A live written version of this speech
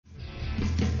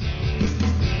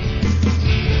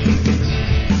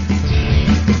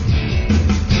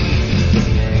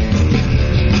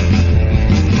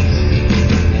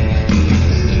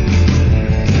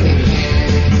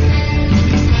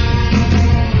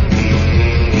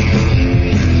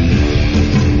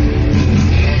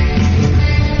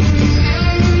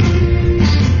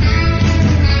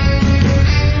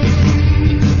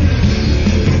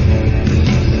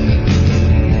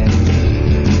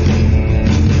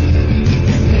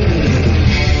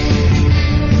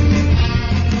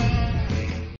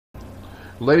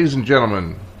Ladies and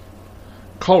gentlemen,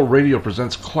 Cult Radio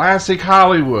presents Classic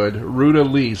Hollywood. Ruta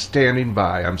Lee standing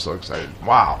by. I'm so excited.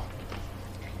 Wow.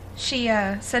 She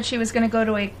said she was going to go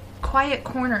to a quiet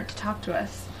corner to talk to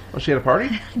us. Oh, she had a party?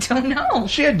 I don't know.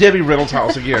 She had Debbie Reynolds'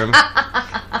 house again.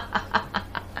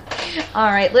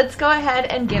 All right, let's go ahead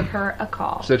and give her a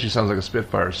call. Said she sounds like a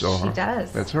Spitfire, so she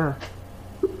does. That's her.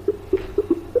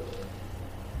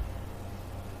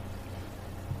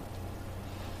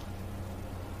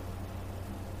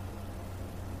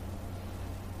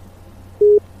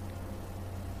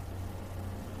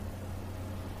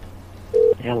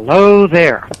 Hello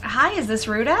there. Hi, is this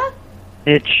Ruta?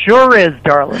 It sure is,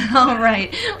 darling. All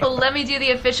right. Well, let me do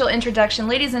the official introduction.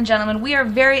 Ladies and gentlemen, we are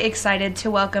very excited to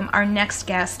welcome our next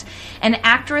guest, an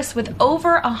actress with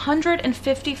over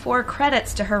 154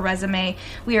 credits to her resume.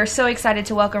 We are so excited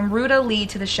to welcome Ruta Lee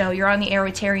to the show. You're on the air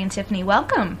with Terry and Tiffany.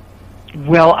 Welcome.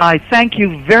 Well, I thank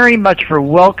you very much for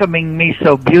welcoming me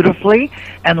so beautifully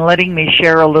and letting me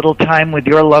share a little time with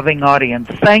your loving audience.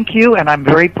 Thank you, and I'm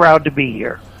very proud to be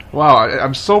here. Wow,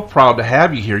 I'm so proud to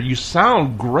have you here. You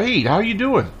sound great. How are you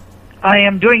doing? I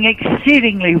am doing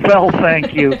exceedingly well,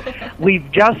 thank you.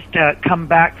 We've just come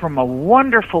back from a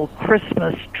wonderful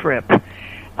Christmas trip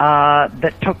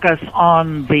that took us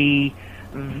on the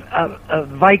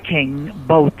Viking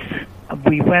boats.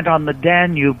 We went on the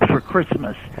Danube for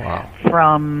Christmas. Wow.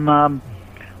 From,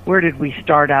 where did we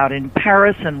start out? In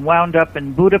Paris and wound up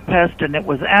in Budapest, and it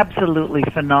was absolutely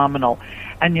phenomenal.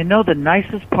 And you know, the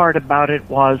nicest part about it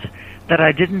was that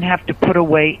I didn't have to put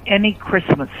away any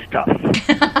Christmas stuff.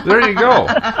 There you go.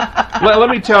 let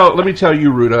me tell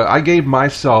you, Ruta, I gave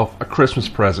myself a Christmas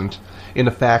present in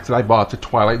the fact that I bought the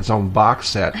Twilight Zone box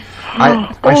set.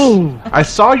 I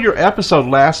saw your episode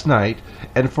last night,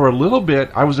 and for a little bit,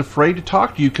 I was afraid to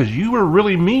talk to you because you were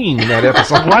really mean in that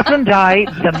episode. Wasn't I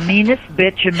the meanest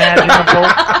bitch imaginable?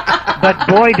 But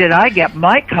boy, did I get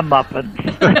my comeuppance.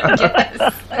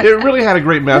 Yes. It really had a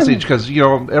great message because, you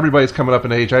know, everybody's coming up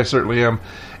in age. I certainly am.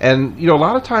 And, you know, a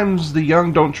lot of times the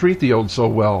young don't treat the old so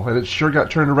well, and it sure got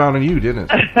turned around on you,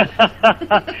 didn't it?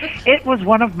 It was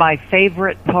one of my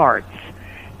favorite parts,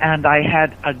 and I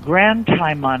had a grand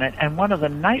time on it, and one of the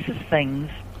nicest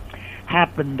things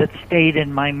happened that stayed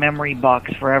in my memory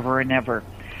box forever and ever.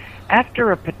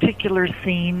 After a particular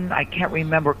scene, I can't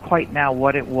remember quite now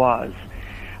what it was,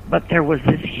 but there was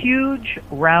this huge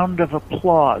round of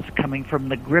applause coming from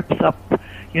the grips up,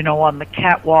 you know, on the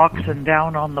catwalks and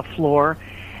down on the floor,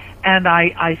 and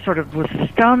I sort of was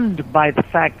stunned by the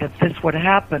fact that this would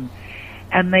happen,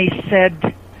 and they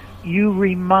said, "You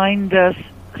remind us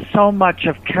so much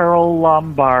of Carol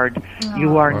Lombard.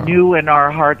 You are new in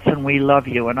our hearts and we love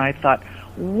you." And I thought,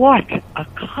 what a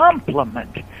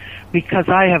compliment, because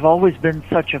I have always been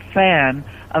such a fan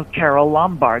of Carol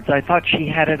Lombard's. I thought she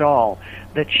had it all,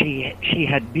 that she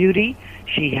had beauty,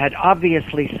 she had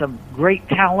obviously some great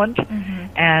talent,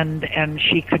 and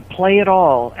she could play it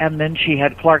all, and then she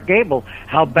had Clark Gable.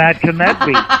 How bad can that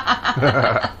be?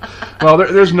 Well,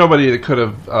 there's nobody that could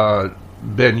have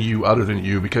been you other than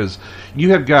you, because you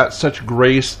have got such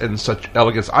grace and such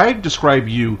elegance. I describe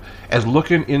you as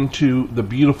looking into the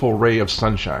beautiful ray of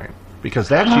sunshine, because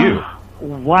that's you.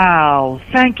 Wow,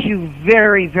 thank you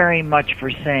very, very much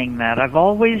for saying that. I've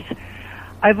always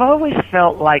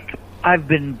felt like I've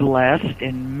been blessed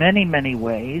in many, many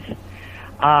ways.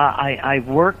 I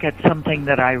work at something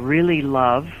that I really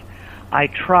love. I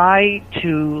try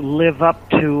to live up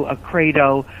to a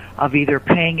credo of either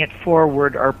paying it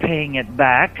forward or paying it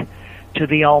back to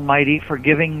the Almighty for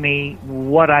giving me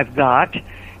what I've got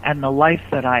and the life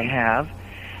that I have.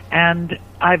 And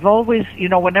I've always, you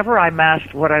know, whenever I'm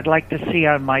asked what I'd like to see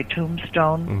on my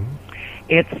tombstone,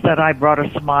 it's that I brought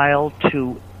a smile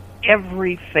to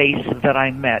every face that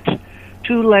I met.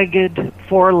 Two-legged,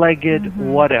 four-legged,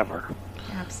 whatever.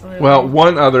 Absolutely. Well,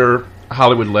 one other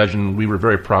Hollywood legend we were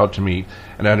very proud to meet,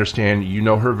 and I understand you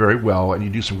know her very well, and you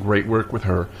do some great work with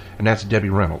her, and that's Debbie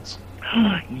Reynolds.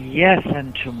 Yes,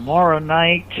 and tomorrow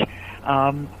night,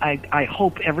 I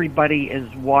hope everybody is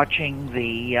watching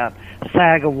the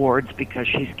SAG Awards, because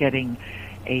she's getting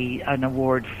an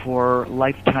award for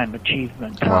Lifetime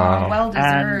Achievement. Wow. Well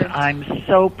deserved. And I'm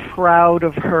so proud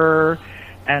of her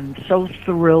and so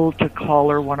thrilled to call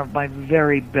her one of my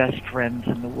very best friends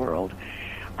in the world.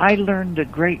 I learned a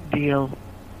great deal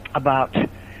about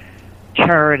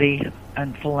charity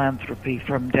and philanthropy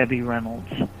from Debbie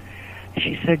Reynolds.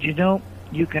 She said, you know,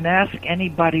 you can ask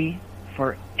anybody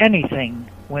for anything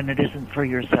when it isn't for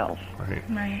yourself.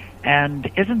 Right.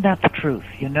 And isn't that the truth?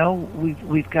 You know,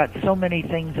 we've got so many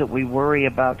things that we worry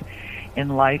about in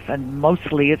life, and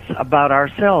mostly it's about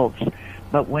ourselves.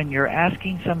 But when you're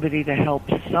asking somebody to help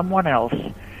someone else,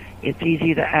 It's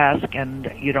easy to ask,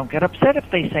 and you don't get upset if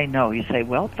they say no. You say,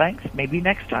 well, thanks, maybe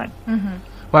next time. Mm-hmm.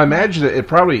 Well, I imagine it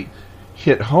probably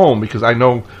hit home because I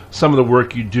know some of the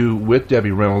work you do with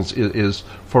Debbie Reynolds is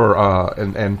for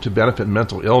and to benefit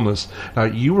mental illness. Now,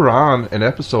 you were on an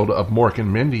episode of Mork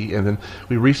and Mindy, and then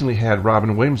we recently had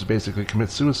Robin Williams basically commit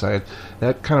suicide.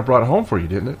 That kind of brought it home for you,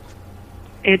 didn't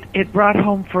it? It brought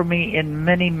home for me in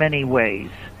many, many ways.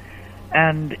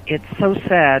 And it's so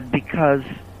sad because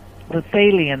the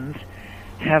Thalians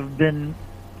have been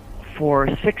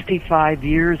for 65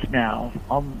 years now,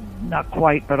 not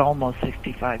quite, but almost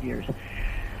 65 years,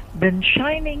 been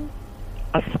shining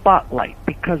a spotlight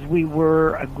because we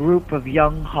were a group of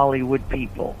young Hollywood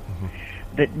people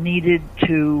that needed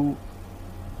to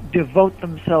devote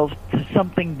themselves to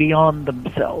something beyond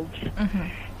themselves.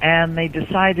 And they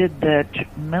decided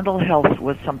that mental health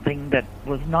was something that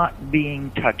was not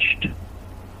being touched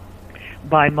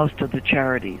by most of the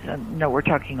charities. And no, we're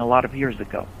talking a lot of years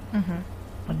ago.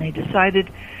 And they decided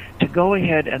to go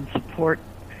ahead and support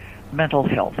mental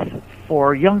health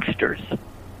for youngsters.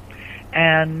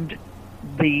 And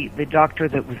the doctor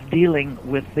that was dealing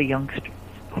with the youngsters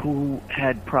who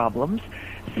had problems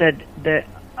said that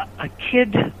a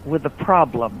kid with a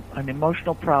problem, an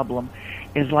emotional problem,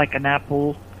 is like an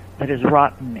apple that is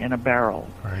rotten in a barrel.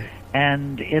 Right.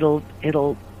 And it'll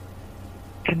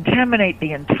contaminate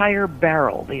the entire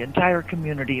barrel, the entire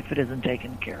community, if it isn't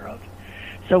taken care of.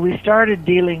 So we started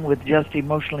dealing with just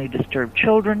emotionally disturbed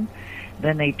children.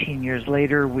 Then 18 years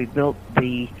later, we built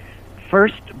the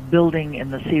first building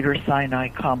in the Cedars-Sinai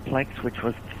complex, which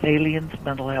was Thalian's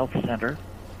Mental Health Center,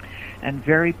 and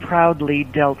very proudly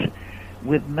dealt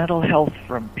with mental health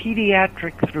from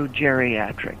pediatric through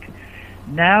geriatric.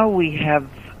 Now we have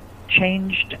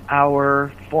changed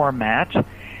our format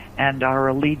and our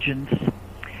allegiance,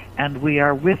 and we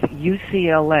are with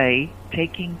UCLA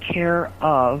taking care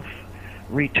of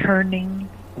returning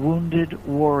wounded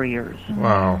warriors,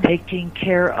 taking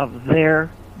care of their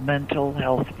mental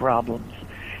health problems.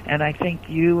 And I think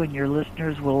you and your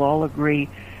listeners will all agree,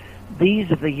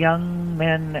 these are the young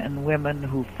men and women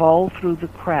who fall through the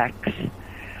cracks,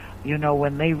 you know,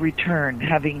 when they return,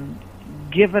 having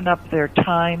given up their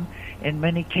time, in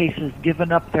many cases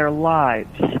given up their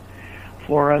lives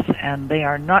for us, and they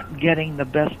are not getting the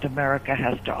best America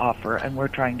has to offer, and we're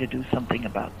trying to do something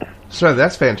about that. So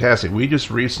that's fantastic. We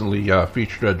just recently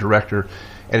featured a director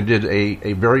and did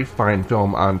a very fine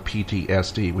film on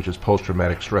PTSD, which is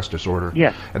post-traumatic stress disorder.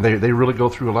 Yes. And they really go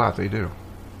through a lot. They do.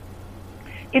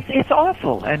 It's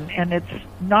awful, and it's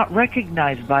not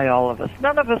recognized by all of us.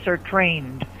 None of us are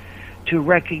trained to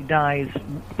recognize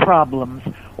problems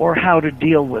or how to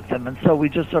deal with them, and so we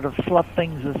just sort of fluff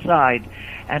things aside,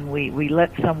 and we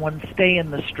let someone stay in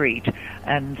the street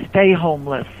and stay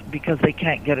homeless because they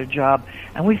can't get a job,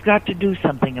 and we've got to do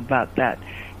something about that.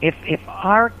 If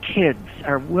our kids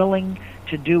are willing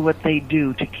to do what they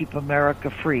do to keep America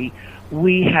free,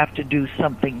 we have to do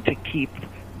something to keep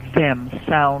them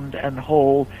sound and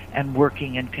whole and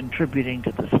working and contributing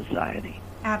to the society.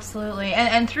 Absolutely.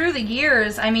 And through the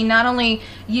years, I mean, not only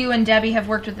you and Debbie have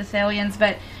worked with the Thalians,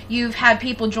 but you've had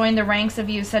people join the ranks of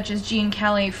you, such as Gene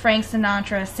Kelly, Frank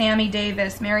Sinatra, Sammy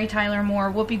Davis, Mary Tyler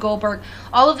Moore, Whoopi Goldberg,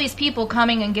 all of these people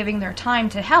coming and giving their time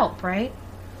to help, right?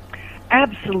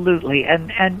 Absolutely.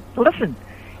 And listen,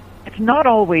 it's not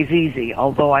always easy,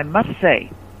 although I must say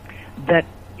that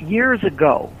years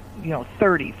ago,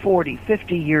 30, 40,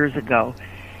 50 years ago,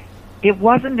 it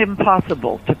wasn't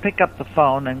impossible to pick up the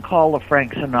phone and call a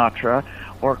Frank Sinatra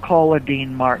or call a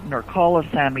Dean Martin or call a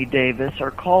Sammy Davis or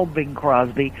call Bing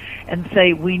Crosby and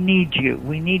say, we need you.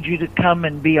 We need you to come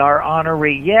and be our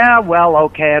honoree. Yeah, well,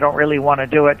 okay, I don't really want to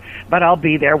do it, but I'll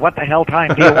be there. What the hell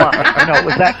time do you want? It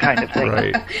was that kind of thing.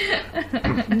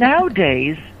 Right.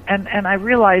 Nowadays, and I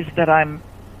realize that I'm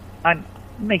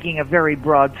making a very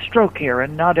broad stroke here,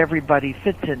 and not everybody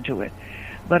fits into it,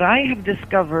 but I have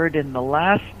discovered in the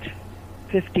last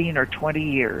 15 or 20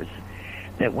 years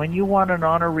that when you want an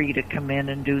honoree to come in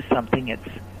and do something, it's,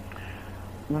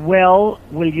 well,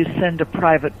 will you send a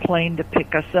private plane to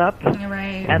pick us up?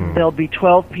 Right. And there'll be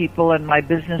 12 people and my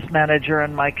business manager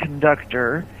and my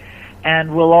conductor,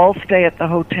 and we'll all stay at the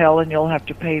hotel and you'll have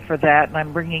to pay for that, and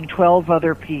I'm bringing 12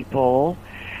 other people,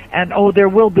 and there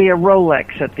will be a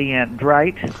Rolex at the end,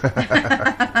 right?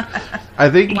 I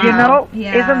think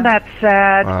isn't that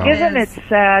sad? Wow. Isn't it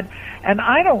sad? And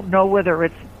I don't know whether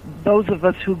it's those of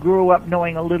us who grew up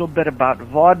knowing a little bit about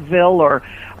vaudeville or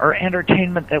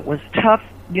entertainment that was tough,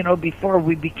 before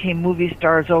we became movie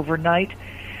stars overnight,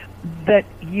 that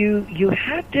you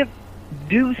had to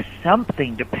do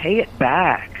something to pay it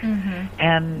back.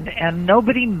 And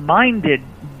nobody minded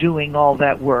doing all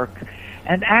that work.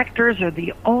 And actors are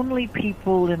the only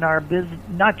people in our business,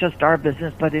 not just our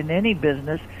business, but in any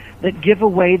business, that give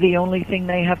away the only thing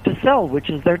they have to sell, which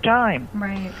is their time.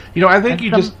 Right. You know, I think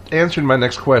you just answered my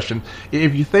next question.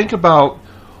 If you think about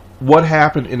what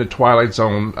happened in the Twilight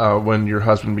Zone when your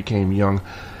husband became young,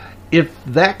 if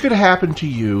that could happen to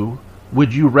you,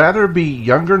 would you rather be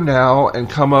younger now and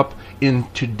come up in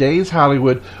today's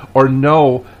Hollywood, or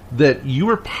know that you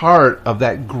were part of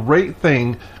that great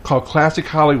thing called classic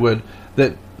Hollywood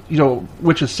that, you know,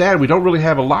 which is sad, we don't really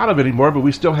have a lot of it anymore, but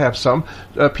we still have some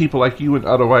people like you and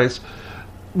otherwise.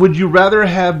 Would you rather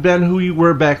have been who you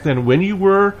were back then when you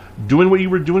were doing what you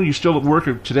were doing? You still at work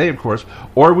today, of course.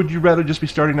 Or would you rather just be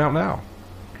starting out now?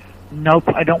 Nope,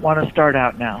 I don't want to start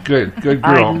out now. Good girl.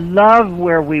 I love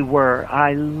where we were.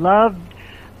 I loved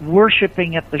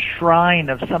worshiping at the shrine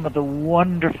of some of the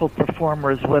wonderful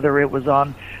performers, whether it was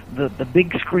on the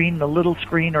big screen, the little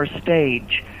screen, or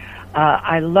stage.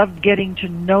 I loved getting to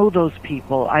know those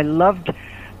people. I loved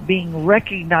being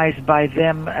recognized by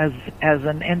them as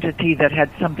an entity that had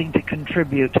something to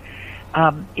contribute.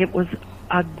 It was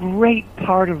a great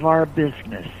part of our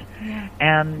business. Yeah.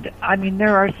 And, I mean,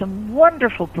 there are some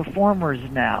wonderful performers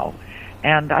now.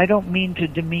 And I don't mean to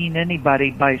demean anybody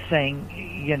by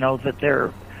saying, you know, that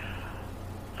they're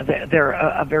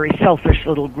a very selfish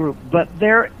little group, but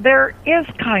there is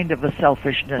kind of a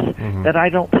selfishness that I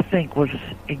don't think was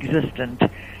existent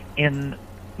in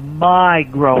my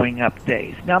growing up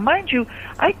days. Now, mind you,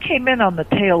 I came in on the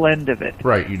tail end of it,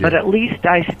 right? You did, but at least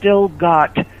I still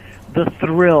got the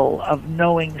thrill of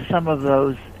knowing some of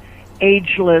those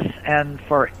ageless and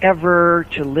forever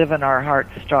to live in our heart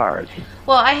stars.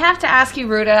 Well, I have to ask you,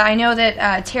 Ruta, I know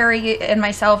that Terry and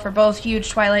myself are both huge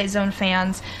Twilight Zone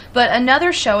fans, but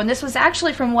another show, and this was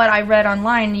actually from what I read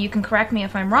online, and you can correct me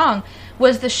if I'm wrong,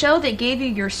 was the show that gave you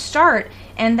your start,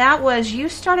 and that was, you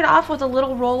started off with a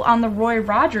little role on the Roy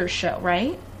Rogers show,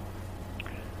 right?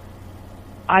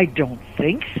 I don't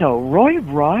think so. Roy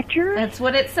Rogers? That's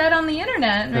what it said on the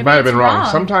internet. Maybe it might have been wrong.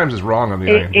 wrong. Sometimes it's wrong on the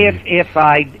internet.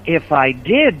 If I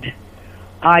did,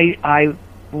 I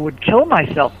would kill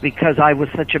myself because I was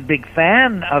such a big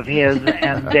fan of his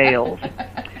and Dale's.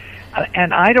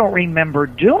 And I don't remember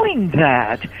doing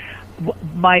that.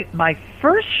 My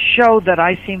first show that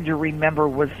I seem to remember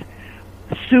was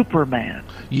Superman.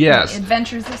 Yes.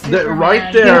 Adventures of Superman.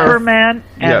 Right there. Superman,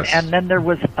 and, Yes. and then there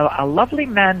was a lovely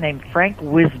man named Frank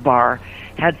Wisbar,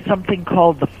 had something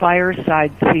called the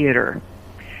Fireside Theater.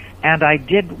 And I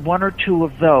did one or two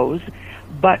of those,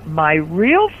 but my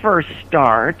real first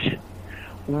start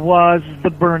was the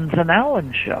Burns and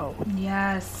Allen show.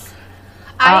 Yes.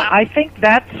 I think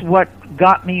that's what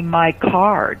got me my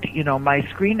card, you know, my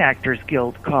Screen Actors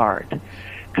Guild card.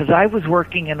 Because I was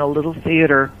working in a little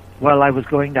theater while I was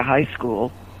going to high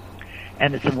school,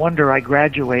 and it's a wonder I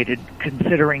graduated,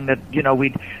 considering that, you know,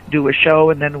 we'd do a show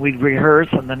and then we'd rehearse,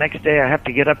 and the next day I have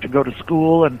to get up to go to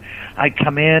school, and I'd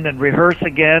come in and rehearse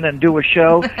again and do a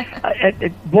show.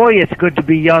 Boy, it's good to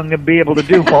be young and be able to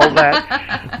do all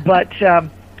that. But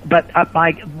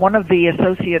one of the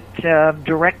associate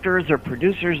directors or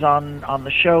producers on the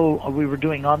show we were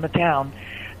doing on the town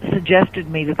suggested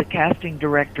me to the casting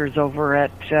directors over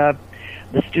at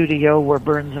the studio where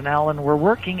Burns and Allen were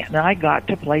working, and I got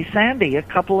to play Sandy a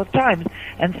couple of times,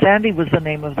 and Sandy was the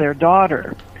name of their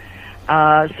daughter.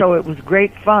 So it was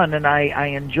great fun, and I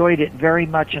enjoyed it very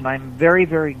much, and I'm very,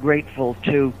 very grateful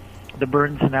to the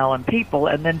Burns and Allen people.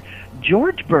 And then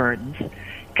George Burns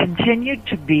continued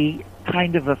to be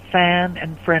kind of a fan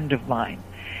and friend of mine,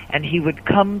 and he would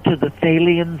come to the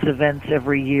Thalians events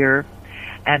every year,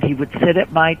 and he would sit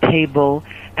at my table,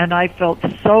 and I felt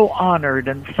so honored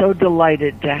and so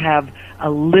delighted to have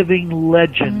a living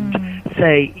legend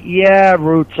say, "Yeah,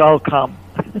 Roots, I'll come."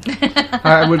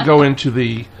 I would go into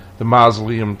the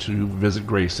mausoleum to visit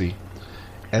Gracie,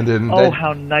 and then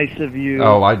how nice of you!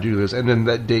 Oh, I do this, and then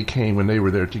that day came when they were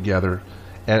there together,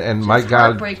 and my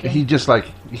God, he just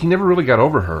he never really got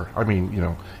over her. I mean, you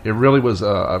know, it really was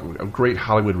a great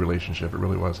Hollywood relationship. It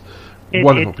really was.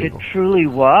 Wonderful people. It truly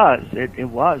was. It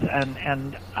was,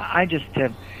 and I just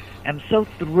am so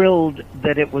thrilled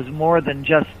that it was more than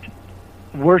just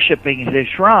worshiping at his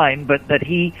shrine, but that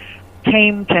he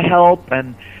came to help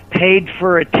and paid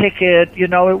for a ticket. You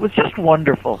know, it was just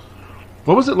wonderful.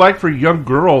 What was it like for a young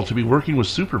girl to be working with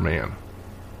Superman?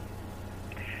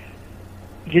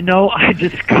 You know, I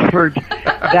discovered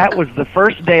that was the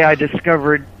first day I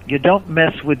discovered you don't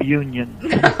mess with unions.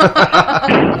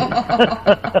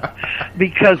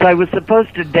 Because I was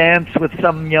supposed to dance with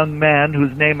some young man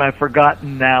whose name I've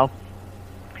forgotten now.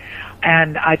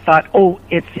 And I thought,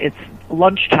 it's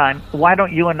lunchtime, why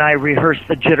don't you and I rehearse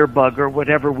the jitterbug or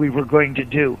whatever we were going to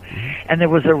do? And there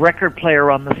was a record player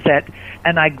on the set,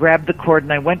 and I grabbed the cord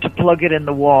and I went to plug it in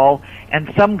the wall,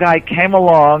 and some guy came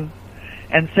along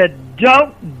and said,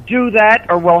 "Don't do that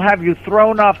or we'll have you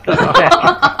thrown off the set."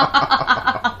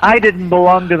 I didn't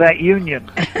belong to that union.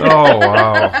 Oh,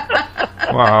 wow.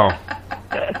 Wow.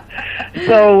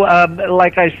 So,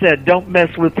 like I said, don't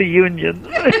mess with the unions.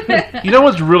 You know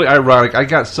what's really ironic? I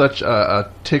got such a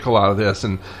tickle out of this,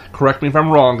 and correct me if I'm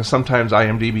wrong, because sometimes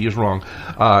IMDb is wrong.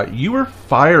 You were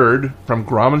fired from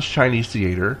Grauman's Chinese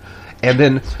Theater, and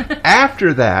then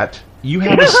after that, you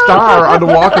had a star on the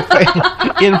Walk of Fame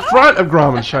in front of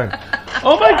Grauman's China.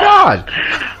 Oh, my God.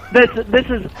 This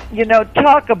is,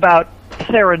 talk about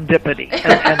serendipity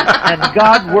and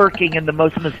God working in the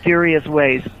most mysterious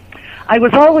ways. I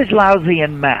was always lousy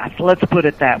in math, let's put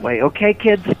it that way, okay,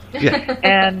 kids? Yeah.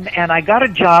 And I got a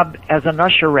job as an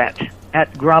usherette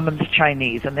at Grauman's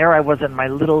Chinese, and there I was in my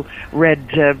little red,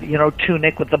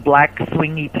 tunic with the black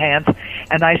swingy pants,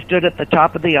 and I stood at the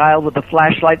top of the aisle with a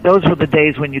flashlight. Those were the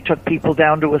days when you took people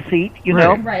down to a seat, you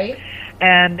know? Right.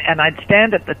 And I'd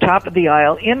stand at the top of the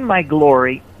aisle in my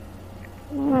glory,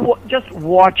 just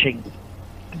watching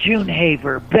June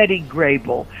Haver, Betty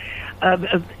Grable,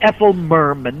 Ethel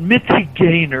Merman, Mitzi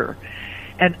Gaynor,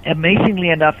 and amazingly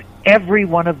enough, every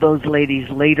one of those ladies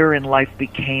later in life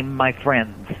became my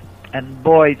friends. And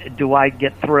boy, do I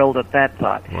get thrilled at that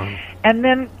thought. Wow. And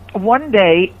then one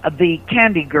day, the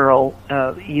candy girl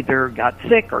either got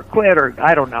sick or quit, or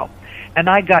I don't know. And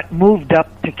I got moved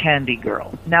up to candy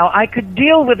girl. Now, I could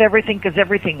deal with everything because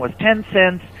everything was 10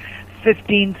 cents,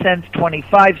 15 cents,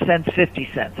 25 cents, 50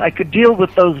 cents. I could deal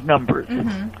with those numbers.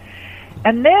 Mm-hmm.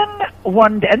 And then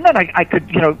I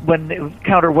could, when the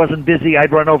counter wasn't busy,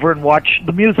 I'd run over and watch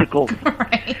the musicals.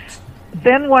 Right.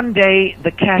 Then one day, the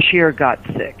cashier got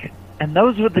sick. And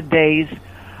those were the days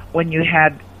when you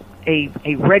had a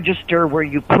register where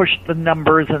you pushed the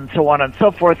numbers and so on and so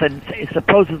forth, and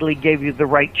supposedly gave you the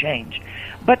right change.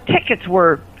 But tickets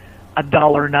were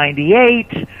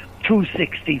 $1.98,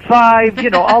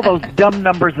 $2.65, all those dumb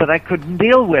numbers that I couldn't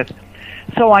deal with.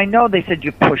 So I know they said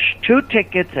you push 2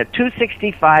 tickets at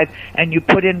 $2.65 and you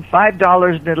put in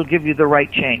 $5 and it'll give you the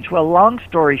right change. Well, long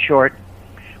story short,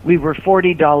 we were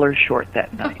 $40 short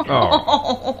that night.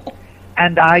 Oh.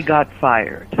 And I got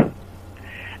fired.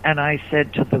 And I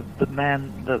said to the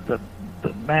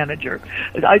manager,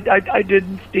 I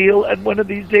didn't steal, and one of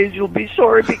these days you'll be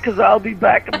sorry because I'll be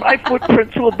back and my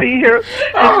footprints will be here.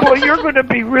 And boy, you're going to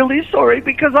be really sorry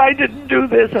because I didn't do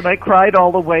this. And I cried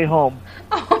all the way home.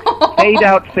 Fade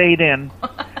out, fade in.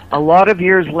 A lot of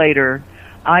years later,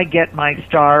 I get my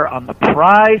star on the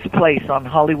prize place on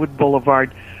Hollywood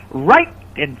Boulevard, right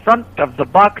in front of the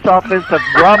box office of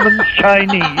Grauman's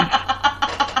Chinese.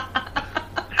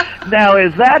 Now,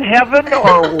 is that heaven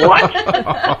or what?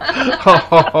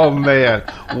 Oh, man.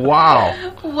 Wow.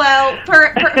 Well,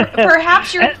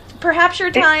 perhaps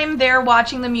your time there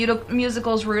watching the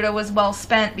musicals, Ruta, was well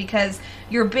spent, because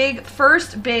your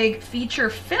first big feature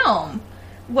film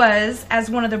was as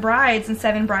one of the brides in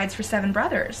 7 Brides for 7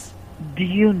 Brothers. Do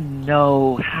you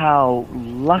know how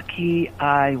lucky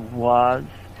I was?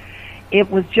 It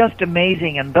was just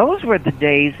amazing, and those were the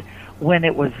days when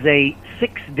it was a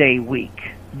 6-day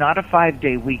week, not a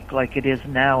 5-day week like it is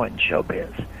now in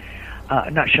showbiz.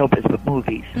 Not showbiz, but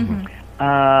movies. Mm-hmm.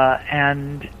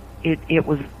 And it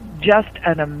was just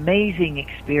an amazing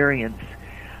experience.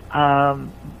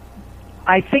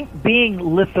 I think being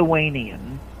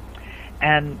Lithuanian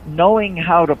and knowing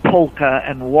how to polka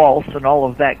and waltz and all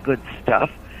of that good stuff,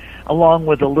 along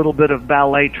with a little bit of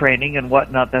ballet training and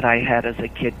whatnot that I had as a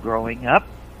kid growing up,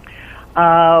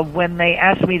 when they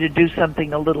asked me to do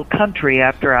something a little country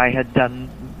after I had done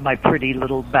my pretty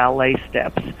little ballet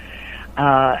steps,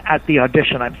 at the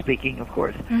audition I'm speaking, of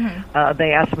course, mm-hmm.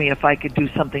 They asked me if I could do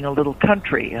something a little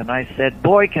country, and I said,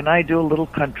 boy, can I do a little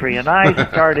country, and I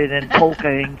started in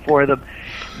polkaing for them,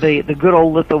 the good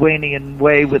old Lithuanian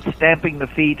way, with stamping the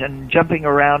feet and jumping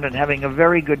around and having a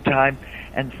very good time,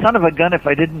 and son of a gun if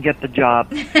I didn't get the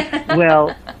job.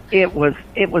 Well, it was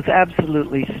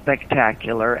absolutely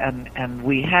spectacular, and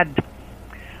we had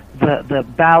the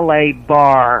ballet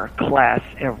bar class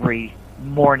every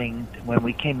morning when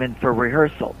we came in for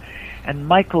rehearsal. And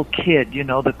Michael Kidd,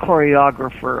 the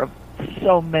choreographer of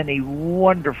so many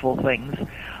wonderful things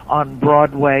on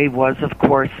Broadway, was, of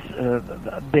course,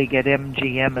 big at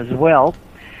MGM as well.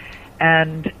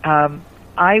 And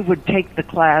I would take the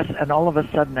class, and all of a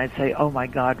sudden I'd say, oh my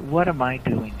God, what am I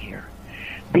doing here?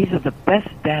 These are the best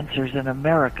dancers in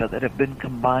America that have been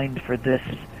combined for this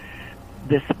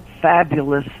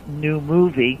fabulous new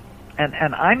movie.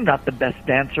 And I'm not the best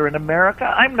dancer in America.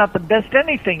 I'm not the best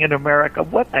anything in America.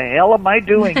 What the hell am I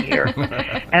doing here?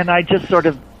 And I just sort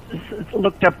of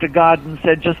looked up to God and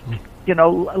said, just,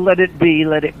 let it be,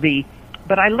 let it be.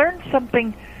 But I learned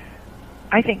something,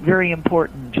 I think, very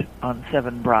important on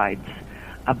Seven Brides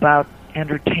about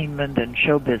entertainment and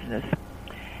show business.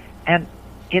 And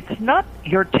it's not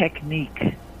your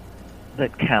technique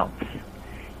that counts.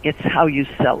 It's how you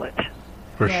sell it.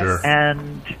 For sure.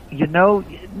 And,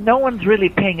 no one's really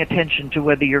paying attention to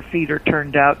whether your feet are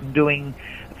turned out and doing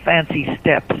fancy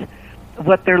steps.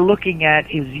 What they're looking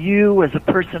at is you as a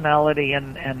personality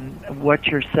and what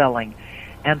you're selling.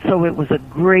 And so it was a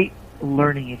great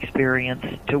learning experience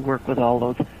to work with all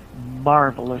those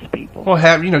marvelous people. Well,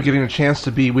 getting a chance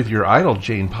to be with your idol,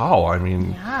 Jane Powell, I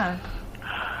mean... Yeah.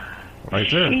 Right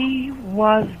there. She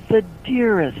was the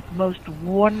dearest, most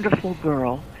wonderful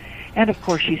girl. And, of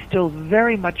course, she's still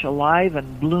very much alive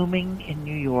and blooming in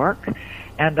New York.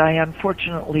 And I,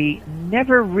 unfortunately,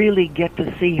 never really get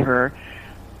to see her.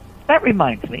 That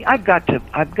reminds me, I've got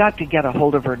to get a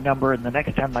hold of her number, and the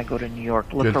next time I go to New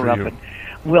York, look her up, and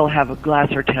we'll have a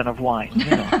glass or 10 of wine.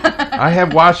 I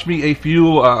have watched me a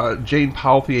few Jane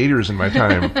Powell theaters in my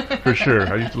time, for sure.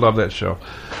 I used to love that show.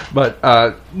 But,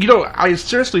 I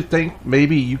seriously think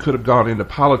maybe you could have gone into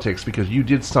politics because you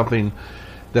did something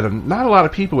that not a lot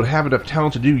of people would have enough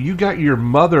talent to do. You got your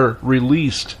mother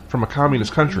released from a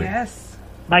communist country. Yes.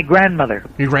 My grandmother.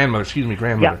 Your grandmother,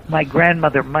 grandmother. Yeah, my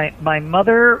grandmother. My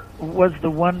mother was the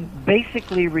one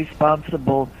basically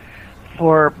responsible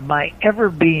for my ever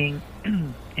being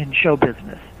in show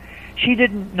business. She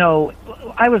didn't know.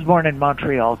 I was born in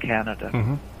Montreal, Canada.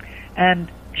 Mm-hmm. And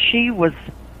she was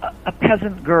a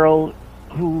peasant girl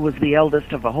who was the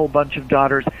eldest of a whole bunch of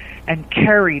daughters and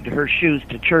carried her shoes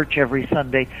to church every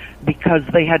Sunday because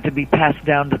they had to be passed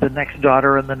down to the next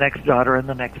daughter and the next daughter and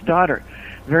the next daughter.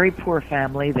 Very poor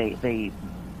family.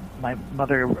 My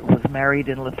mother was married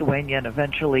in Lithuania, and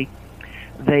eventually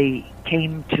they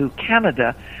came to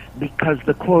Canada because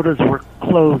the quotas were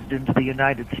closed into the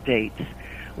United States,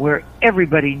 where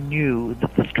everybody knew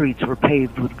that the streets were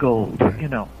paved with gold,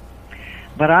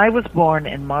 But I was born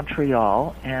in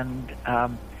Montreal, and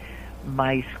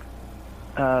my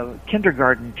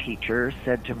kindergarten teacher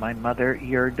said to my mother,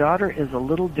 "Your daughter is a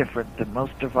little different than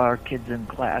most of our kids in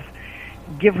class.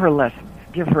 Give her lessons.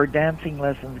 Give her dancing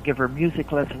lessons, give her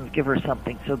music lessons, give her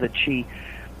something so that she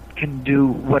can do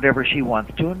whatever she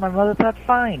wants to." And my mother thought,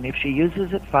 fine. If she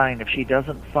uses it, fine. If she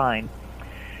doesn't, fine.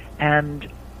 And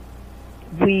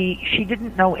she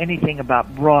didn't know anything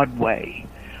about Broadway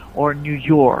or New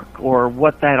York or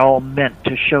what that all meant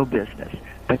to show business.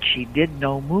 But she did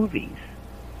know movies.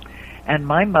 And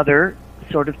my mother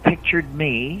sort of pictured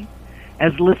me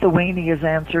as Lithuania's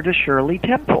answer to Shirley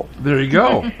Temple. There you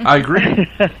go. I agree.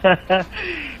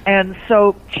 And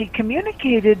so she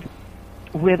communicated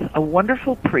with a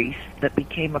wonderful priest that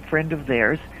became a friend of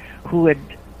theirs who had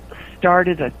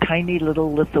started a tiny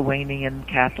little Lithuanian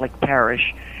Catholic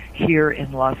parish here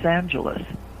in Los Angeles.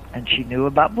 And she knew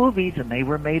about movies, and they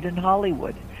were made in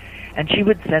Hollywood. And she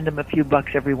would send him a few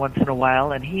bucks every once in a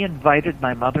while, and he invited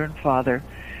my mother and father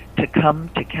to come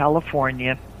to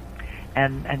California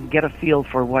and get a feel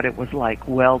for what it was like.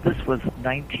 Well, this was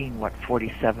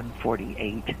 47,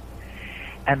 48.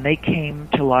 And they came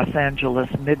to Los Angeles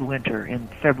midwinter in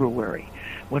February,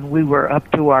 when we were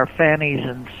up to our fannies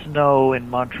in snow in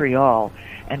Montreal.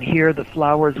 And here the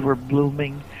flowers were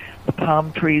blooming, the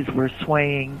palm trees were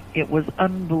swaying. It was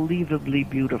unbelievably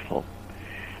beautiful.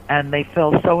 And they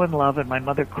fell so in love, and my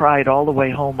mother cried all the way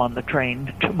home on the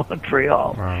train to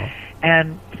Montreal. Wow.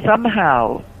 And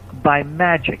somehow, by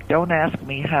magic, don't ask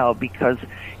me how, because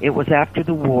it was after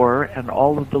the war and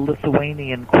all of the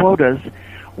Lithuanian quotas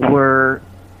were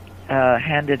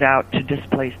handed out to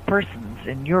displaced persons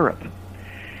in Europe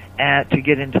to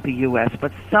get into the U.S.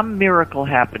 But some miracle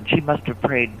happened. She must have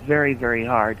prayed very, very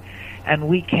hard. And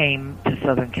we came to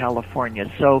Southern California.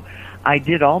 So I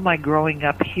did all my growing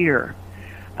up here.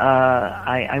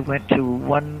 I went to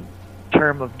one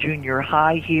term of junior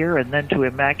high here, and then to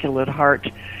Immaculate Heart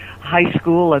High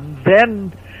School, and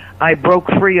then I broke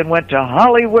free and went to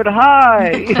Hollywood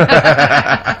High.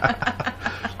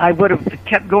 I would have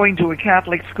kept going to a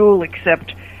Catholic school,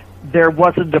 except there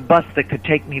wasn't a bus that could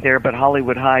take me there, but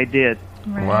Hollywood High did.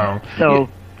 Right. Wow. So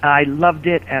I loved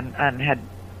it and had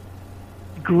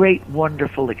great,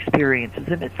 wonderful experiences.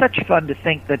 And it's such fun to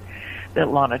think that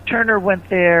Lana Turner went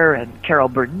there, and Carol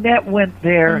Burnett went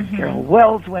there, and Carol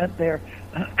Wells went there.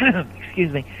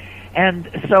 Excuse me. And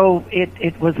so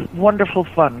it was wonderful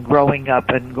fun growing up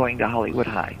and going to Hollywood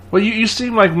High. Well, you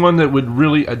seem like one that would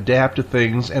really adapt to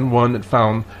things and one that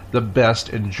found the best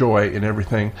and joy in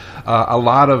everything. A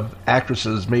lot of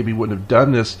actresses maybe wouldn't have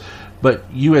done this, but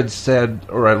you had said,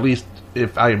 or at least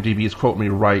if IMDb is quoting me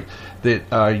right,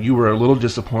 that you were a little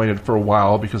disappointed for a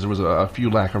while because there was a few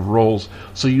lack of roles.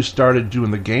 So you started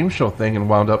doing the game show thing and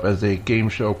wound up as a game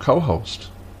show co-host.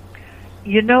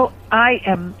 You know,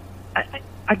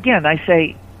 again, I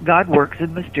say God works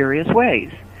in mysterious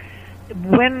ways.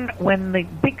 When the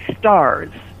big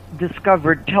stars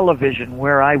discovered television,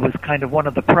 where I was kind of one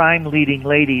of the prime leading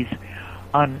ladies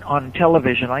on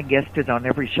television, I guested on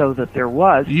every show that there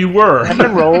was. You were. And the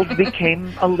roles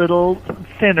became a little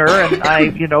thinner, and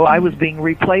I was being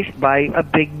replaced by a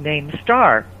big name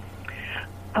star.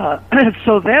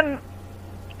 So then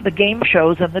the game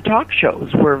shows and the talk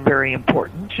shows were very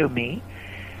important to me.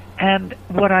 And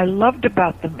what I loved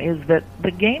about them is that the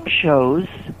game shows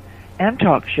and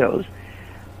talk shows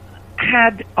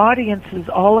had audiences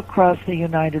all across the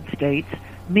United States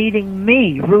meeting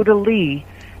me, Ruta Lee,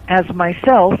 as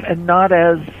myself and not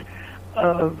as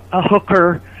a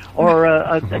hooker or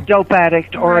a dope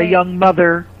addict or a young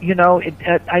mother. You know,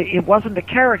 it wasn't a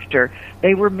character.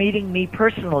 They were meeting me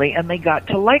personally, and they got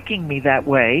to liking me that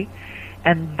way.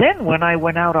 And then when I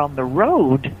went out on the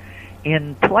road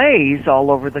in plays all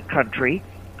over the country,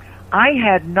 I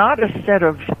had not a set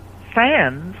of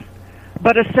fans,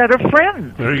 but a set of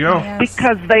friends. There you go. Yes.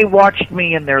 Because they watched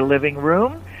me in their living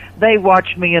room. They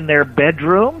watched me in their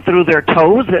bedroom through their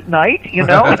toes at night, you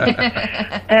know.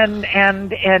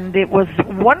 and it was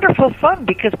wonderful fun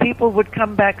because people would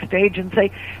come backstage and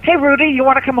say, "Hey, Rudy, you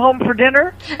want to come home for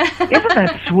dinner?" Isn't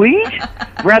that sweet?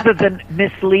 Rather than,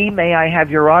 "Miss Lee, may I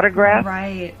have your autograph?"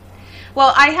 Right.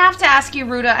 Well, I have to ask you,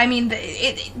 Ruta, I mean,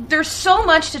 there's so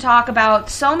much to talk about,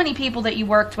 so many people that you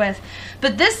worked with,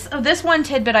 but this one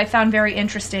tidbit I found very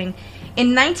interesting.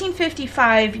 In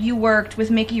 1955, you worked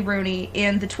with Mickey Rooney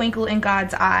in The Twinkle in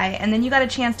God's Eye, and then you got a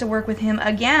chance to work with him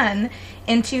again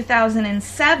in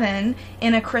 2007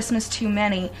 in A Christmas Too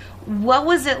Many. What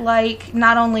was it like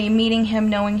not only meeting him,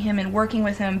 knowing him, and working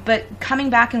with him, but coming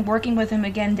back and working with him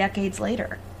again decades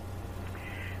later?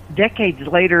 Decades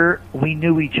later, we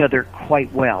knew each other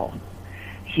quite well.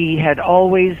 He had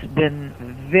always been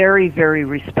very, very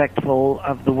respectful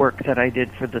of the work that I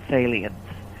did for the Thalians.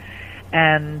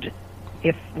 And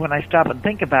when I stop and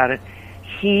think about it,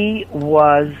 he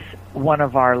was one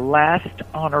of our last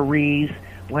honorees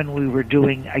when we were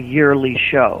doing a yearly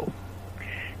show.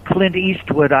 Clint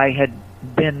Eastwood I had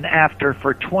been after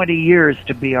for 20 years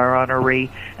to be our honoree,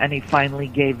 and he finally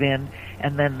gave in.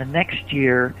 And then the next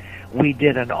year, we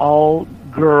did an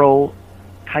all-girl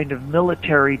kind of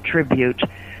military tribute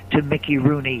to Mickey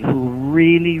Rooney, who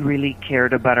really, really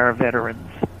cared about our veterans.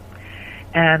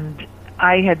 And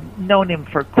I had known him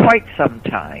for quite some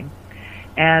time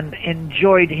and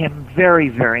enjoyed him very,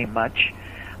 very much.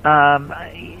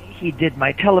 He did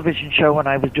my television show when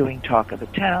I was doing Talk of the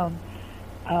Town.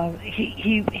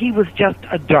 He was just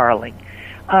a darling.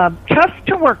 Tough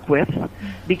to work with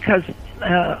because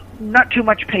not too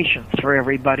much patience for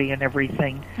everybody and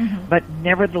everything, but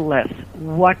nevertheless,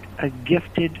 what a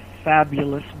gifted,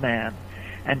 fabulous man.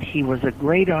 And he was a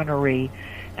great honoree,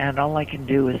 and all I can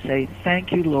do is say,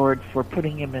 thank you, Lord, for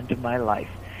putting him into my life.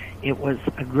 It was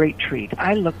a great treat.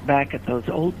 I look back at those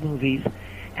old movies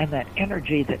and that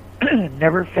energy that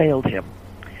never failed him,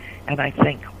 and I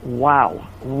think, wow,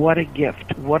 what a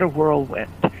gift, what a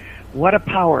whirlwind, what a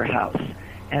powerhouse.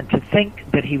 And to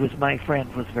think that he was my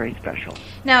friend was very special.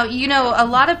 Now, you know, a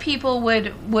lot of people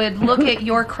would look at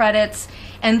your credits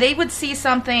and they would see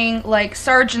something like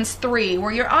Sergeants 3,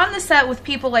 where you're on the set with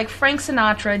people like Frank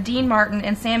Sinatra, Dean Martin,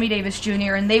 and Sammy Davis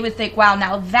Jr., and they would think, wow,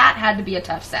 now that had to be a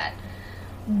tough set.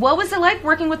 What was it like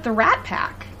working with the Rat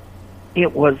Pack?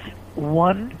 It was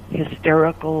one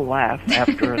hysterical laugh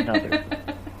after another.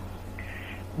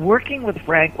 Working with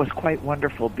Frank was quite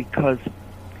wonderful because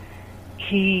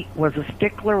he was a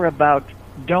stickler about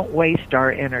don't waste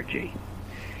our energy.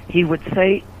 He would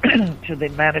say to the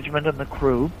management and the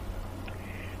crew,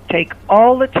 take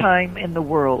all the time in the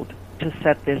world to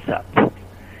set this up.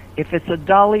 If it's a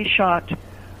dolly shot,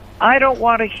 I don't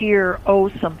want to hear, oh,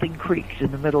 something creaked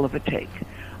in the middle of a take.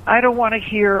 I don't want to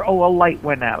hear, oh, a light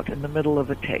went out in the middle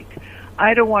of a take.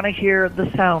 I don't want to hear the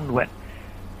sound went.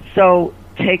 So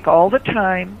take all the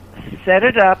time, set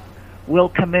it up, we'll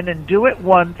come in and do it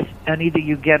once, and either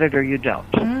you get it or you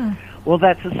don't. Well,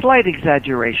 that's a slight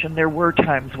exaggeration. There were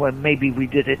times when maybe we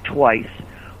did it twice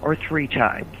or 3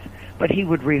 times. But he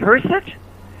would rehearse it,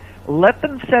 let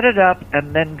them set it up,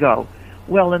 and then go.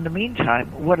 Well, in the meantime,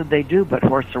 what did they do but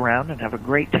horse around and have a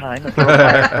great time and throw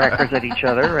firecrackers at each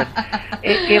other? And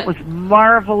it was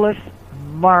marvelous,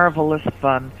 marvelous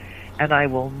fun, and I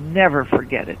will never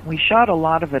forget it. We shot a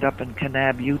lot of it up in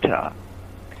Kanab, Utah,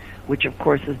 which, of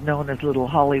course, is known as Little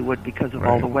Hollywood because of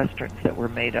all the westerns that were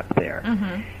made up there.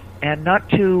 Mm-hmm. And not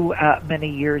too many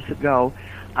years ago,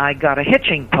 I got a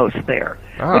hitching post there,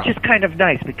 which is kind of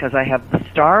nice because I have the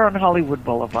star on Hollywood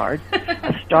Boulevard,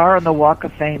 a star on the Walk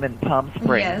of Fame in Palm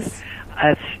Springs,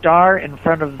 a star in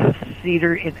front of the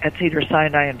at Cedar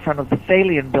Sinai in front of the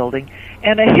Thalian building,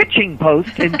 and a hitching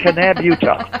post in Kanab,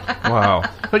 Utah. Wow.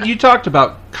 But you talked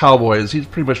about cowboys. He's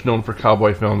pretty much known for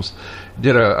cowboy films.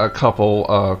 Did a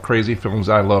couple crazy films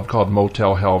I love called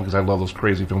Motel Hell because I love those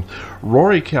crazy films.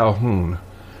 Rory Calhoun.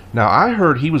 Now, I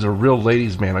heard he was a real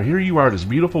ladies' man. Now, here you are, this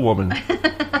beautiful woman.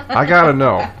 I gotta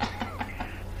know.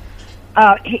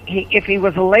 If he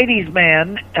was a ladies'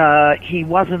 man, he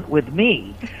wasn't with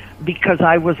me because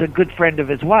I was a good friend of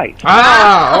his wife.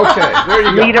 Okay. There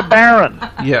you go. Lita Barron.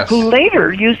 Yes. Who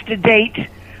later used to date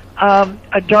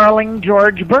a darling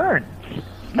George Burns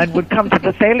and would come to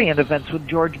the Thalian events with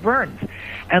George Burns.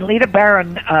 And Lita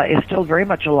Barron is still very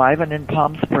much alive and in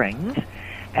Palm Springs.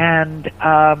 And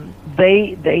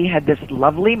they had this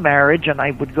lovely marriage, and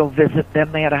I would go visit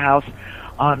them. They had a house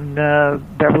on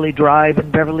Beverly Drive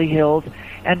in Beverly Hills,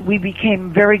 and we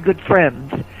became very good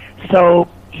friends. So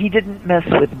he didn't mess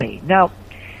with me. Now,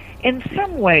 in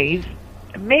some ways,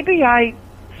 maybe I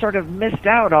sort of missed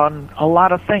out on a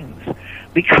lot of things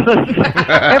because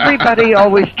everybody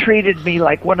always treated me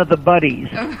like one of the buddies,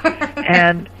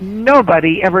 and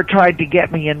nobody ever tried to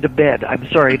get me into bed, I'm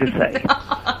sorry to say.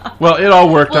 Well, it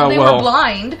all worked out well. They were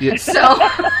blind, so...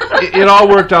 It all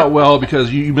worked out well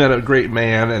because you met a great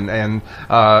man, and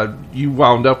you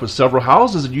wound up with several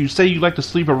houses, and you say you like to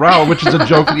sleep around, which is a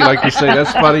joke that you like to say.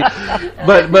 That's funny.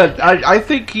 But I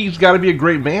think he's got to be a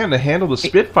great man to handle the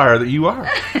spitfire that you are.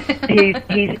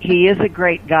 He is a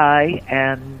great guy,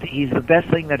 and he's the best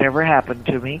thing that ever happened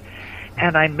to me.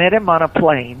 And I met him on a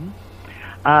plane.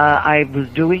 I was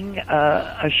doing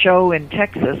a show in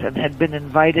Texas and had been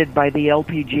invited by the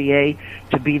LPGA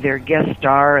to be their guest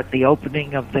star at the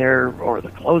opening of or the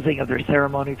closing of their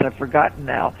ceremonies, I've forgotten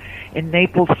now, in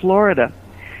Naples, Florida.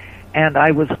 And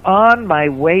I was on my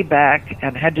way back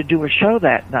and had to do a show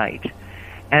that night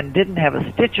and didn't have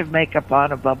a stitch of makeup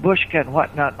on, a babushka and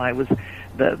whatnot. And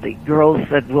the girls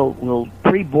said, we'll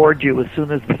pre-board you as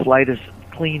soon as the flight is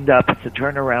cleaned up. It's a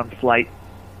turnaround flight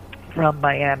from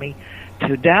Miami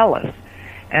to Dallas.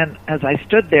 And as I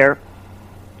stood there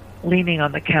leaning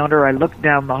on the counter, I looked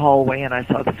down the hallway and I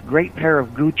saw this great pair of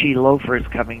Gucci loafers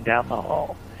coming down the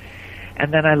hall.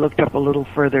 And then I looked up a little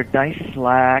further, nice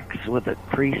slacks with a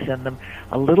crease in them.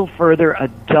 A little further, a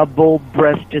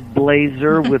double-breasted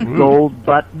blazer with gold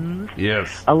buttons.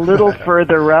 Yes. A little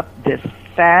further up, this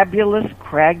fabulous,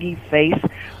 craggy face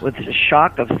with a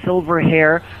shock of silver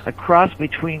hair, a cross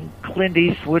between Clint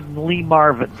Eastwood and Lee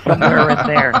Marvin, somewhere in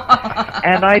there.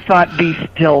 And I thought, be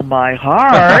still my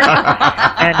heart.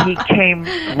 And he came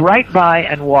right by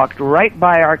and walked right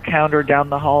by our counter down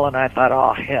the hall, and I thought,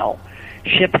 oh, hell,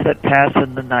 ships that pass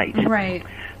in the night. Right.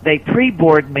 They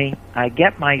pre-board me. I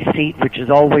get my seat, which is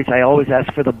I always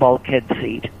ask for the bulkhead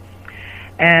seat.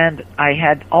 And I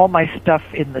had all my stuff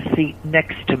in the seat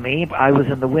next to me. I was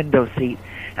in the window seat,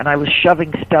 and I was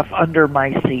shoving stuff under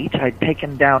my seat. I'd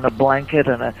taken down a blanket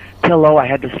and a pillow. I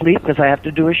had to sleep because I have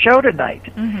to do a show tonight.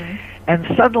 Mm-hmm. And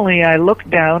suddenly I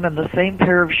looked down, and the same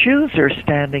pair of shoes are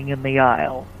standing in the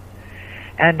aisle.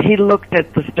 And he looked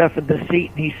at the stuff in the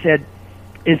seat, and he said,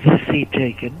 "Is the seat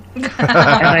taken?" And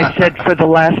I said, for the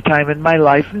last time in my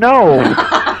life, no.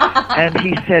 And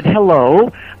he said,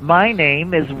 "Hello, my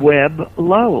name is Webb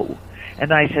Lowe."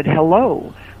 And I said,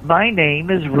 "Hello, my name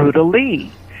is Ruta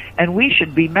Lee. And we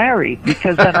should be married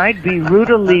because then I'd be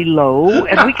Ruta Lee Lowe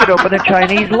and we could open a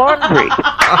Chinese laundry."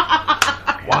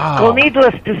 Wow. Well,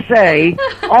 needless to say,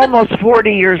 almost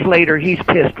 40 years later, he's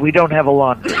pissed we don't have a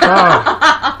laundry.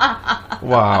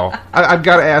 Wow. I've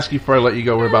got to ask you before I let you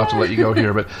go. We're about to let you go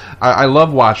here, but I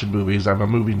love watching movies. I'm a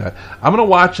movie nut. I'm going to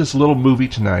watch this little movie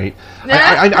tonight.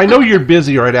 I know you're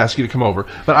busy or I'd ask you to come over,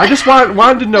 but I just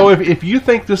wanted to know if you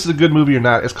think this is a good movie or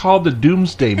not. It's called The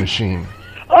Doomsday Machine.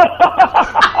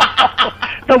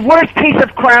 The worst piece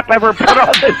of crap ever put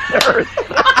on this earth.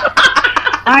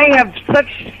 I have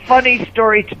such funny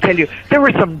stories to tell you. There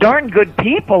were some darn good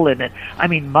people in it. I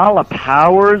mean, Mala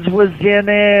Powers was in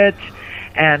it.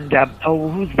 And,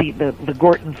 who's the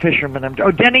Gorton fisherman?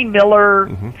 Denny Miller.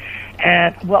 Mm-hmm.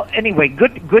 And, well, anyway,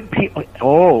 good people.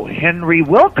 Oh, Henry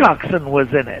Wilcoxon was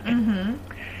in it. Mm-hmm.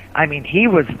 I mean, he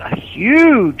was a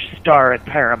huge star at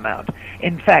Paramount.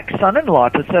 in fact, son-in-law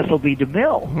to Cecil B.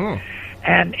 DeMille.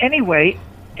 And anyway,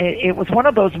 it was one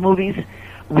of those movies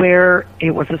where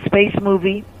it was a space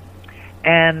movie,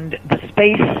 and the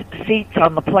space seats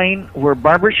on the plane were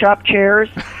barbershop chairs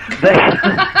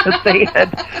that they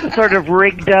had sort of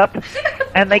rigged up,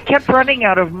 and they kept running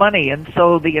out of money, and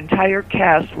so the entire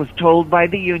cast was told by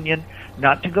the union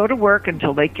not to go to work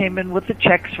until they came in with the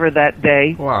checks for that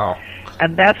day. Wow.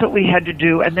 And that's what we had to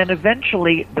do. And then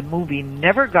eventually the movie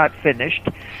never got finished,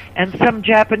 and some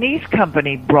Japanese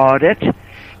company brought it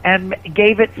and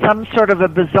gave it some sort of a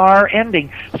bizarre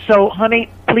ending. So, honey,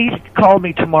 please call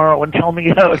me tomorrow and tell me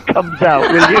how it comes out,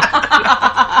 will you?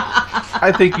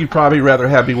 I think you'd probably rather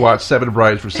have me watch Seven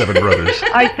Brides for Seven Brothers.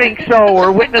 I think so,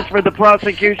 or Witness for the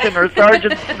Prosecution, or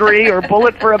Sergeant 3, or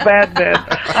Bullet for a Bad Man.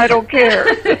 I don't care.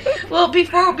 Well,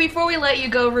 before we let you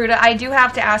go, Ruta, I do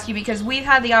have to ask you, because we've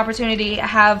had the opportunity to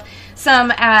have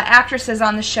some actresses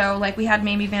on the show, like we had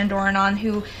Mamie Van Doren on,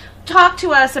 who talked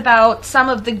to us about some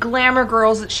of the glamour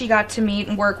girls that she got to meet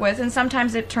and work with, and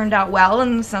sometimes it turned out well,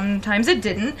 and sometimes it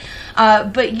didn't.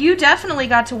 But you definitely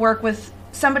got to work with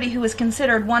somebody who is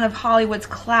considered one of Hollywood's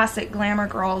classic glamour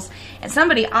girls, and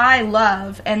somebody I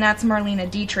love, and that's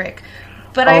Marlene Dietrich.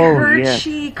 But I heard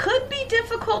she could be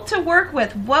difficult to work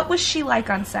with. What was she like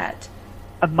on set?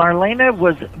 Marlena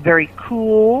was very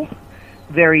cool,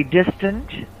 very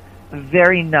distant,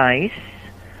 very nice,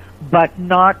 but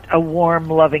not a warm,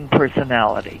 loving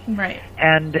personality. Right.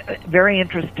 And very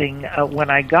interesting, when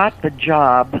I got the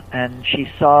job and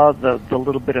she saw the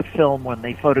little bit of film when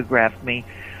they photographed me,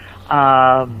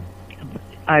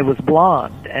 I was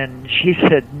blonde, and she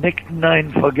said, "Nick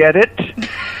Nine, forget it."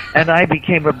 And I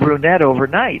became a brunette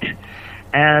overnight.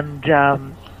 And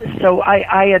so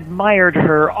I admired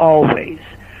her always.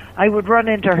 I would run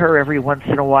into her every once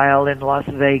in a while in Las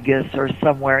Vegas or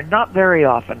somewhere, not very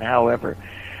often, however.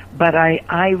 But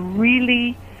I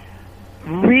really,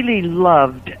 really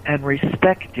loved and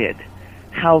respected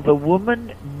how the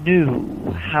woman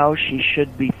knew how she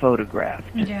should be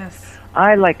photographed. Yes.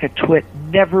 I, like a twit,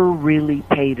 never really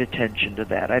paid attention to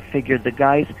that. I figured the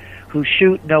guys who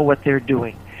shoot know what they're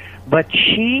doing. But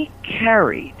she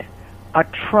carried a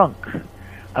trunk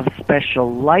of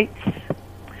special lights,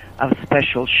 of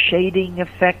special shading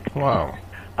effects, Wow.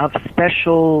 of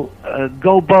special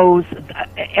gobos,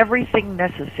 everything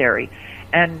necessary.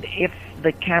 And if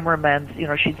the cameraman,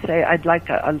 she'd say, "I'd like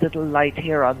a little light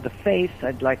here on the face.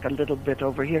 I'd like a little bit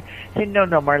over here." Say, "No,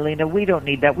 Marlena, we don't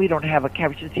need that. We don't have a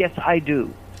camera." She says, "Yes, I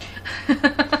do."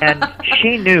 And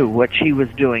she knew what she was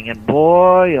doing, and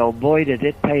boy, oh boy, did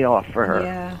it pay off for her.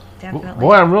 Yeah, definitely.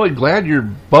 Boy, I'm really glad you're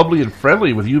bubbly and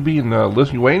friendly. With you being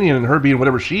Lithuanian and her being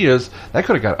whatever she is, that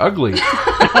could have got ugly.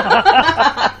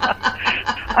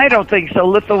 I don't think so.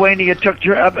 Lithuania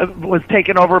was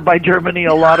taken over by Germany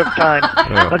a lot of times.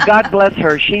 Yeah. But God bless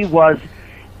her. She was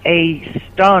a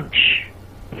staunch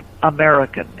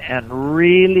American and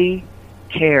really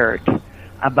cared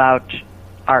about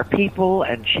our people,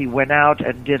 and she went out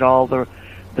and did all the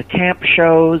camp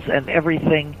shows and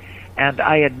everything, and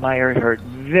I admired her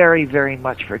very, very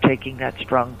much for taking that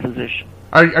strong position.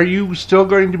 Are you still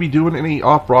going to be doing any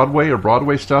off-Broadway or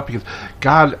Broadway stuff? Because,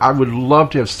 God, I would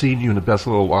love to have seen you in the best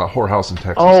little whorehouse in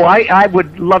Texas. Oh, I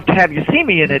would love to have you see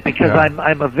me in it, because Yeah.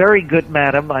 I'm a very good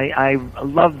madam. I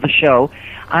love the show.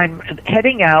 I'm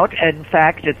heading out, in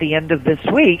fact, at the end of this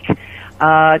week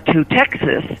to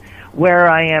Texas, where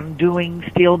I am doing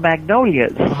Steel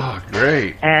Magnolias. Oh,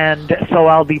 great. And so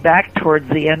I'll be back towards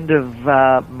the end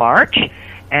of March,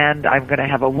 and I'm going to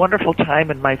have a wonderful time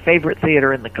in my favorite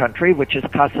theater in the country, which is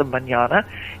Casa Mañana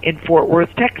in Fort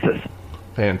Worth, Texas.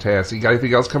 Fantastic. You got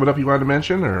anything else coming up you wanted to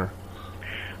mention, or?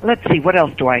 Let's see, what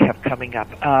else do I have coming up?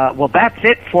 Well, that's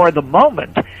it for the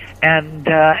moment. And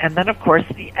then, of course,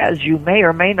 as you may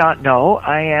or may not know,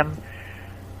 I'm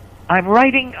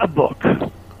writing a book.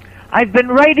 I've been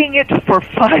writing it for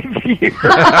 5 years.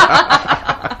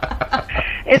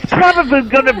 It's probably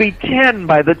going to be 10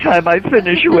 by the time I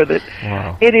finish with it.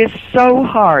 Wow. It is so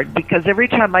hard, because every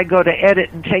time I go to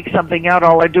edit and take something out,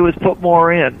 all I do is put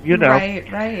more in,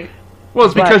 Right. Well,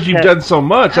 it's because you've done so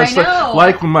much. I That's know.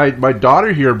 like when my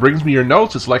daughter here brings me your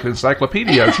notes. It's like an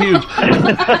encyclopedia. It's huge.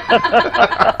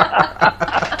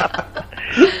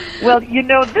 Well,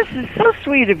 this is so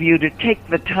sweet of you to take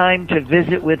the time to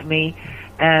visit with me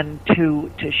and to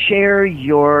share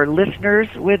your listeners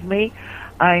with me.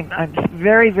 I'm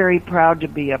very, very proud to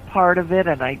be a part of it,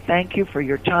 and I thank you for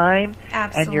your time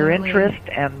and your interest.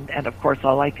 And of course,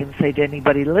 all I can say to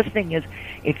anybody listening is,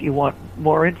 if you want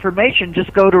more information,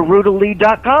 just go to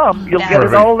rutalee.com. You'll get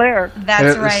it all there.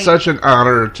 That's right. It's such an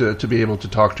honor to be able to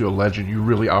talk to a legend. You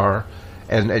really are.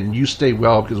 and you stay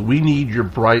well, because we need your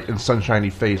bright and sunshiny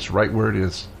face right where it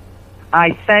is.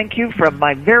 I thank you from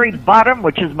my very bottom,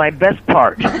 which is my best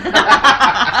part. All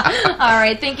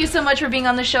right. Thank you so much for being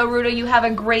on the show, Ruta. You have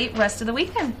a great rest of the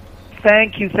weekend.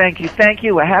 Thank you, thank you, thank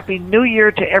you. A happy new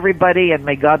year to everybody, and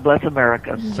may God bless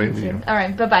America. Same to you. All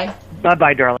right. Bye-bye.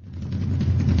 Bye-bye, darling.